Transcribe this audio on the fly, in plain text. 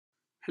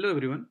Hello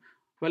everyone,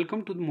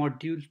 welcome to the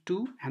module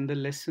 2 and the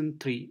lesson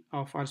 3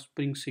 of our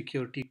Spring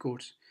Security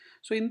course.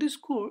 So in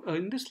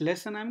this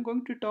lesson I'm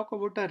going to talk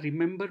about the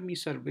Remember Me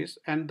service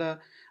and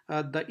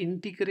the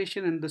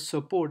integration and the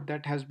support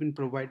that has been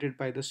provided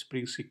by the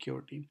Spring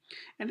Security.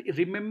 And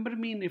Remember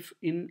Me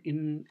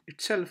in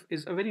itself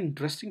is a very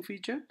interesting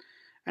feature,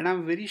 and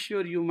I'm very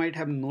sure you might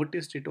have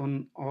noticed it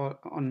on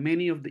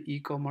many of the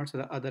e-commerce or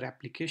the other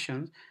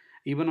applications,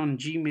 even on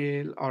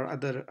Gmail or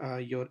other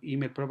your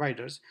email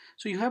providers.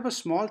 So you have a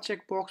small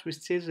checkbox which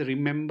says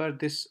remember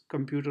this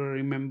computer or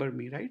remember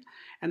me, right?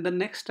 And the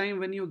next time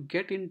when you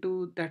get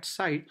into that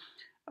site,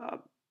 uh,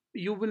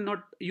 you will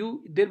not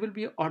you there will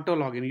be auto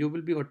login. You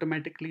will be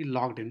automatically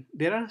logged in.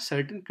 There are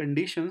certain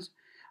conditions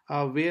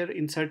where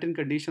in certain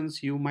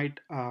conditions you might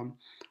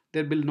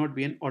there will not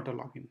be an auto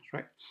login,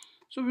 right?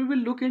 So we will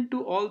look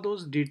into all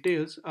those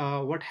details,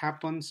 what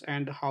happens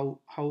and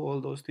how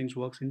all those things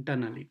works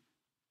internally.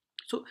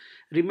 So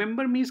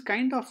remember me is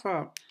kind of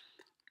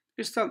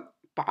it's a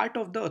part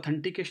of the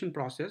authentication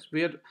process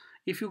where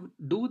if you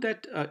do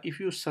that, if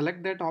you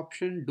select that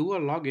option, do a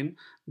login,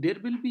 there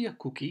will be a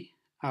cookie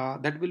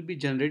that will be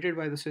generated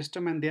by the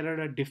system, and there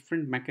are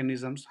different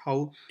mechanisms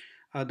how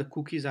the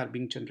cookies are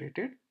being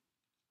generated,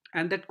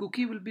 and that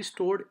cookie will be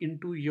stored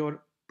into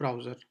your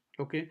browser.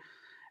 Okay,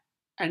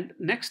 and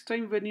next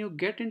time when you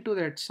get into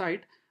that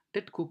site,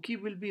 that cookie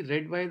will be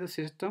read by the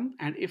system,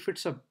 and if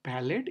it's a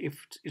valid,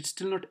 if it's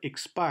still not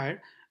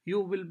expired, you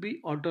will be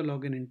auto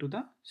login into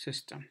the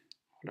system.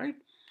 All right,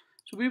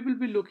 so we will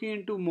be looking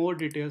into more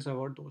details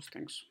about those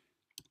things.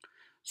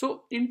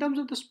 So in terms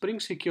of the Spring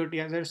Security,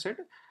 as I said,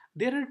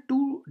 there are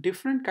two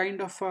different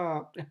kind of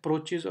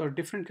approaches or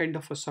different kind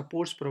of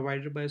supports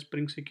provided by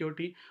Spring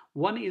Security.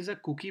 One is a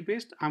cookie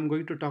based. I'm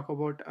going to talk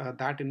about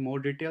that in more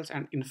details,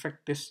 and in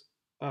fact this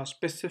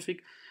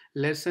specific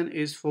lesson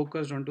is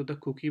focused onto the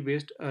cookie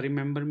based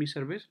Remember Me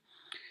service.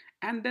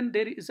 And then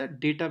there is a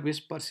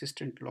database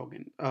persistent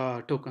login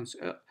tokens.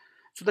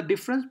 So the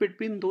difference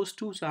between those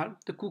two are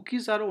the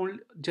cookies are only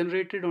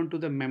generated onto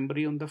the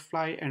memory on the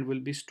fly and will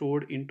be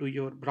stored into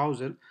your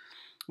browser,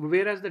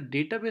 whereas the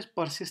database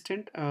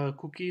persistent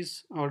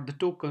cookies or the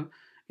token,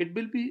 it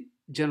will be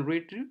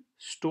generated,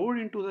 stored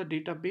into the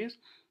database,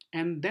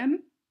 and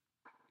then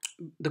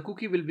the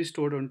cookie will be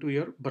stored onto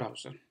your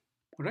browser.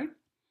 Right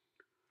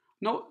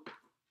now,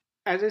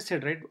 as I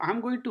said, right, I'm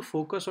going to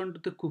focus on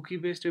the cookie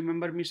based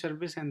Remember Me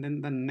service, and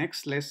then the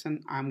next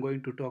lesson I'm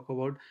going to talk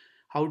about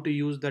how to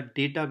use the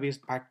database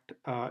backed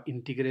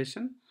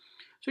integration.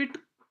 So it,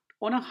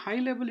 on a high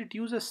level, it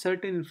uses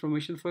certain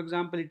information. For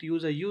example, it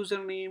uses a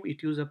username,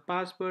 it uses a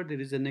password,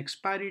 there is an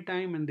expiry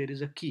time, and there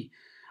is a key.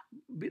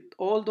 With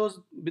all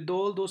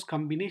those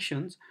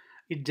combinations,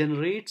 it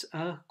generates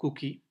a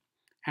cookie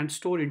and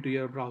store into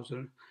your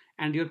browser.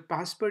 And your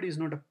password is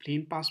not a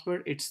plain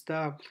password, it's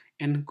the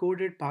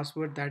encoded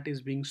password that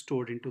is being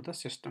stored into the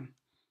system.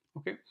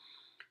 Okay,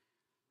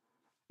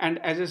 and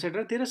as I said,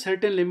 right, there are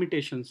certain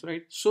limitations,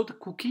 right? So the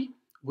cookie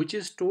which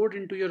is stored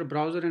into your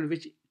browser and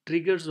which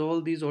triggers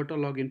all these auto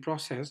login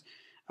process,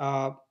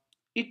 uh,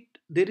 it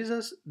there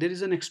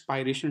is an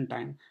expiration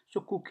time. So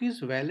cookie is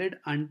valid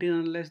until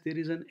unless there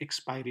is an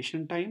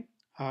expiration time.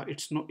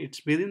 It's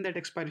within that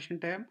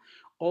expiration time,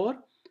 or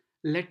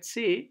let's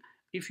say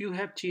if you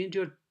have changed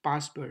your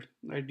password,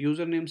 right?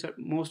 Usernames are,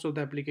 most of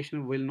the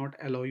application will not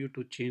allow you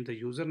to change the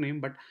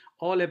username, but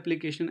all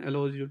application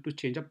allows you to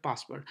change a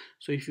password.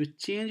 So if you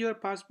change your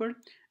password,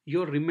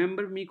 your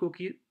remember me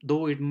cookie,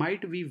 though it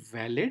might be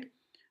valid,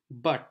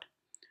 but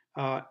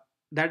uh,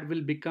 that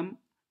will become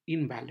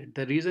invalid.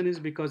 The reason is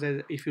because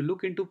if you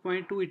look into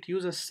point 2, it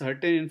uses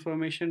certain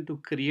information to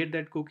create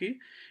that cookie,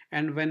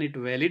 and when it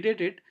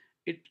validates it,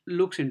 it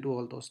looks into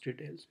all those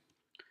details.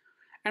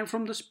 And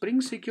from the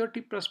Spring Security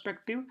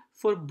perspective,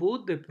 for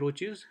both the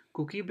approaches,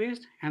 cookie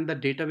based and the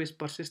database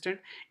persistent,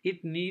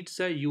 it needs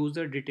a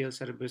user detail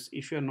service.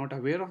 If you are not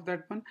aware of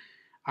that one,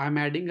 I'm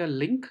adding a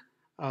link.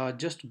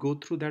 Just go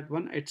through that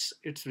one.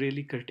 It's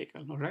really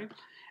critical, all right?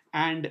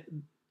 And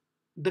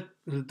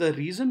the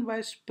reason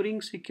why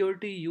Spring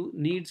Security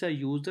needs a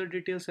user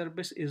detail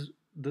service is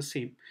the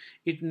same.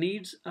 It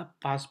needs a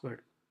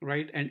password,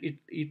 right? And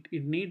it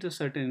needs a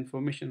certain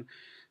information.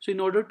 So in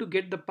order to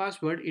get the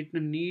password, it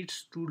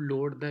needs to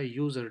load the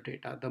user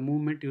data. The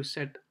moment you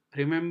set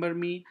remember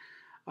me,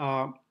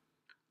 uh,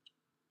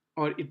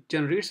 or it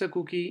generates a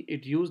cookie,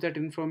 it use that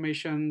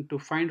information to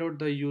find out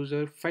the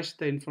user, fetch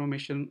the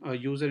information,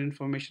 user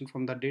information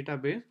from the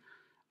database,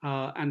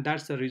 and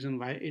that's the reason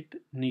why it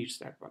needs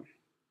that one.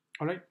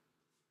 All right.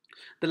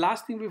 The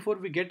last thing before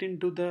we get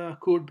into the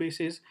code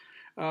base is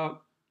uh,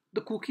 the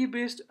cookie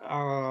based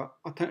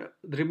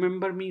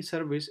remember me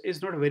service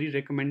is not a very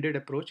recommended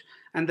approach,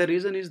 and the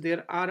reason is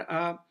there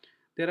are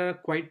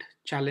quite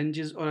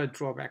challenges or a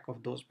drawback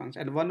of those ones.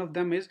 And one of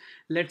them is,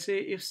 let's say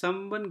if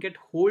someone get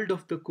hold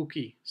of the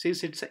cookie,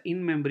 since it's an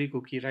in-memory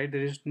cookie, right,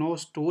 there is no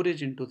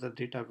storage into the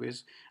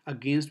database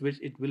against which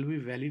it will be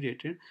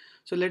validated.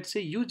 So let's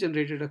say you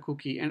generated a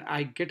cookie and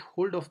I get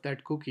hold of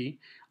that cookie,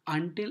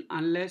 until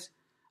unless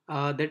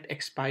that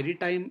expiry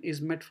time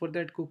is met for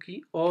that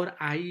cookie, or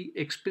I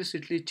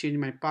explicitly change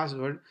my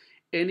password,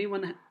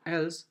 anyone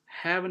else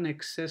have an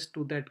access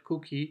to that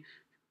cookie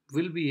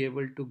will be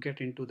able to get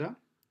into the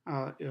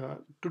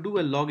to do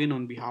a login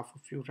on behalf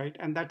of you, right?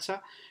 And that's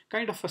a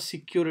kind of a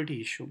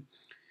security issue.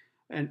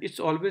 And it's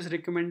always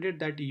recommended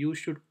that you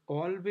should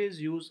always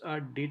use a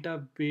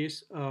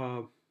database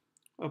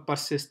a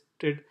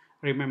persisted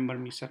remember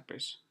me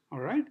service. All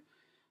right,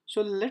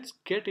 so let's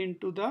get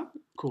into the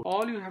code.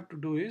 All you have to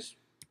do is,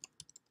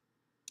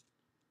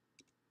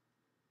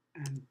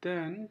 and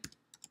then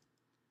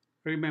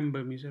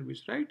remember me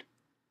service, right?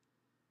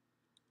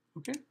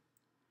 Okay,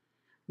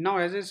 now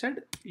as I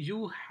said,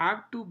 you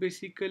have to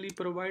basically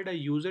provide a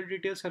user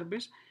detail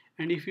service.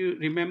 And if you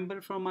remember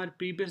from our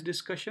previous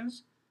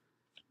discussions,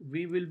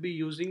 we will be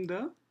using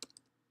the,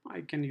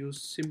 I can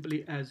use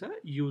simply as a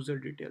user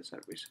detail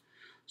service.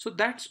 So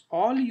that's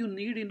all you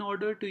need in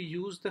order to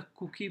use the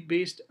cookie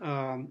based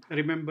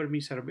remember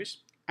me service.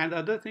 And the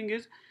other thing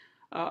is,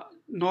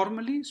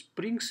 normally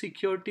Spring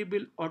Security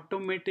will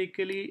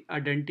automatically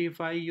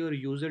identify your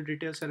user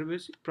detail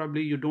service.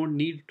 Probably you don't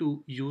need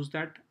to use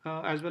that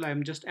as well.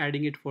 I'm just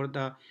adding it for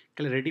the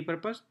clarity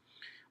purpose.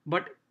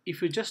 But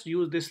if you just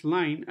use this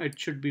line, it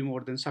should be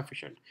more than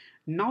sufficient.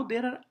 Now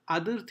there are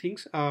other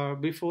things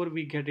before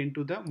we get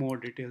into the more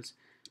details.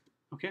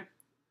 Okay,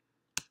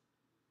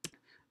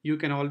 you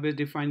can always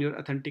define your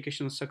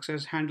authentication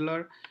success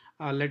handler.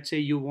 Let's say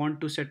you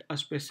want to set a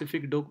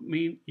specific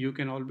domain, you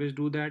can always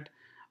do that.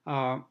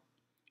 uh,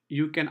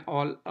 you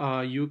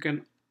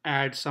can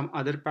add some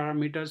other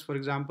parameters. For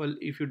example,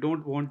 if you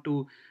don't want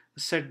to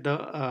set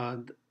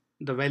the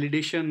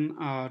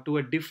validation to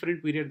a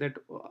different period that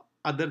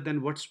other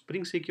than what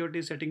Spring Security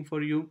is setting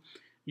for you,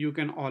 you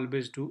can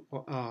always do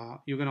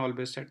you can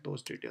always set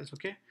those details.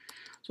 Okay,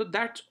 so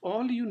that's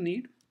all you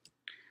need.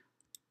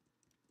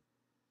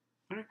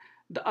 All right.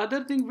 The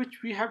other thing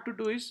which we have to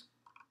do is,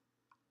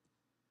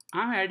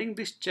 I'm adding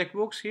this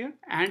checkbox here,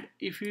 and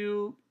if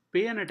you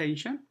pay an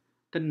attention,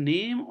 the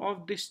name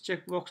of this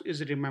checkbox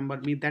is remember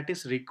me. That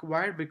is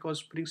required because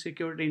Spring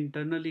Security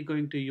internally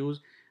going to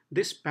use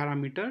this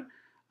parameter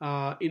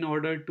in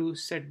order to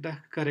set the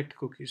correct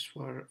cookies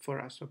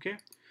for us. Okay,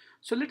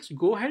 so let's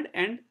go ahead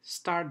and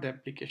start the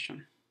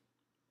application.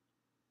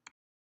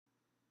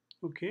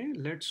 Okay,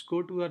 let's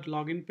go to our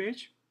login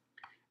page,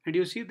 and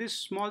you see this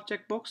small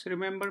checkbox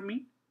remember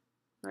me,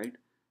 right?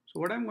 So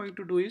what I'm going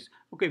to do is,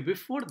 okay,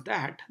 before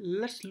that,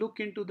 let's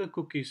look into the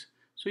cookies.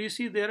 So you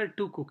see there are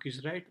two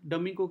cookies, right?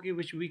 Dummy cookie,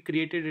 which we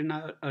created in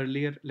our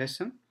earlier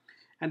lesson,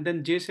 and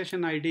then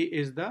JSession ID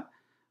is the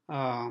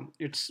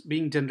it's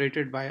being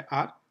generated by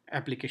our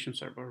application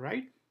server,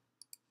 right?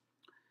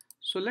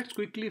 So let's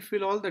quickly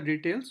fill all the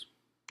details.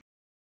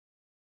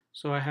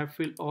 So I have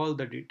filled all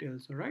the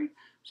details, right?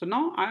 So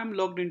now I am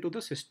logged into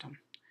the system.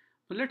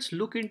 So let's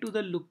look into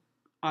the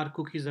our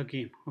cookies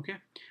again. Okay,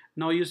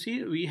 now you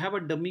see we have a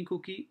dummy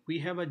cookie, we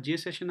have a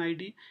JSession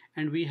ID,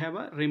 and we have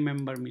a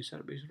remember me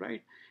service,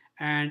 right?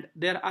 And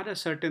there are a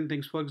certain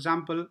things. For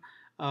example,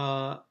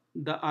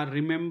 the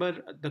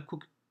remember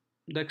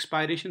the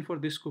expiration for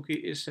this cookie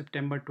is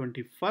September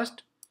 21st,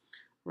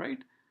 right?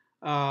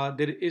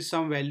 There is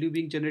some value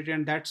being generated,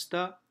 and that's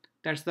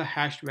the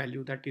hashed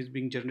value that is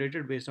being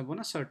generated based upon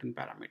a certain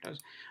parameters.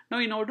 Now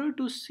in order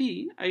to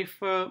see if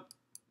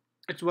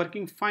it's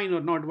working fine or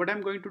not, what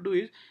I'm going to do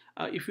is,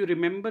 if you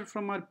remember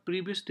from our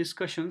previous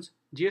discussions,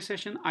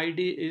 JSession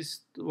ID is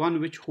the one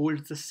which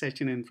holds the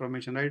session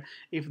information, right?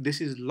 If this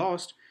is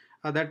lost,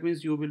 that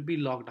means you will be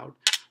logged out.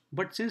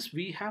 But since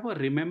we have a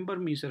remember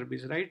me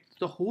service, right,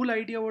 the whole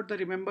idea about the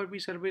remember me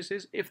service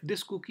is, if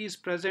this cookie is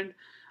present,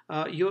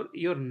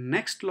 your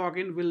next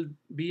login will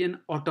be an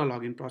auto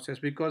login process,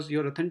 because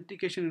your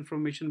authentication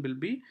information will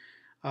be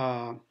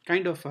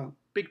kind of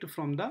picked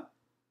from the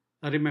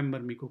remember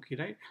me cookie,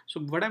 right?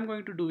 So what I'm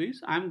going to do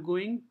is, I'm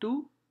going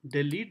to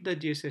delete the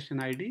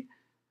JSession ID.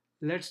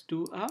 Let's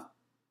do a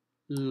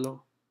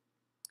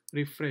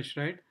refresh,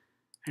 right?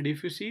 And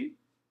if you see,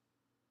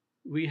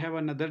 we have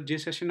another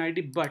JSession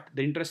ID, but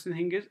the interesting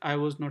thing is I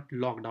was not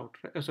logged out.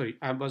 Sorry,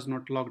 I was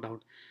not logged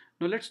out.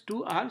 Now let's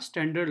do our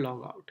standard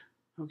logout.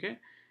 Okay,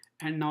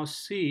 and now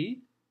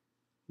see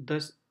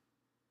the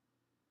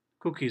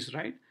cookies,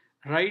 right?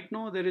 Right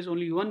now there is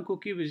only one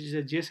cookie, which is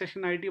a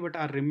JSession ID, but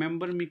our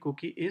remember me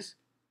cookie is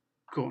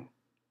gone.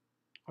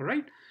 All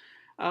right.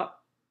 Uh,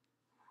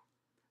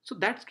 so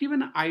that's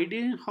given an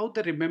idea how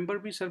the remember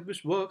me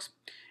service works.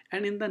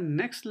 And in the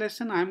next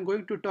lesson, I'm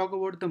going to talk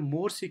about the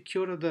more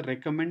secure or the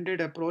recommended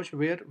approach,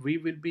 where we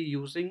will be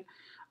using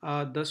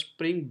the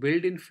Spring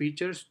built-in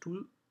features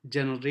to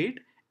generate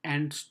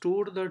and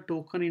store the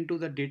token into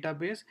the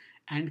database,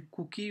 and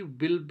cookie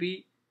will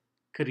be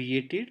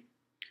created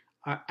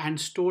and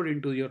stored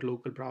into your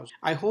local browser.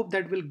 I hope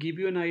that will give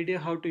you an idea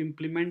how to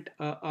implement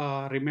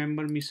a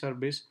remember me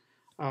service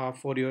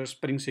for your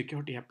Spring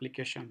Security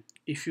application.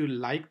 If you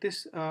like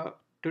this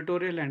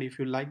tutorial and if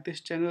you like this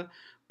channel,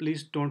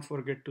 please don't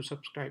forget to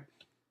subscribe.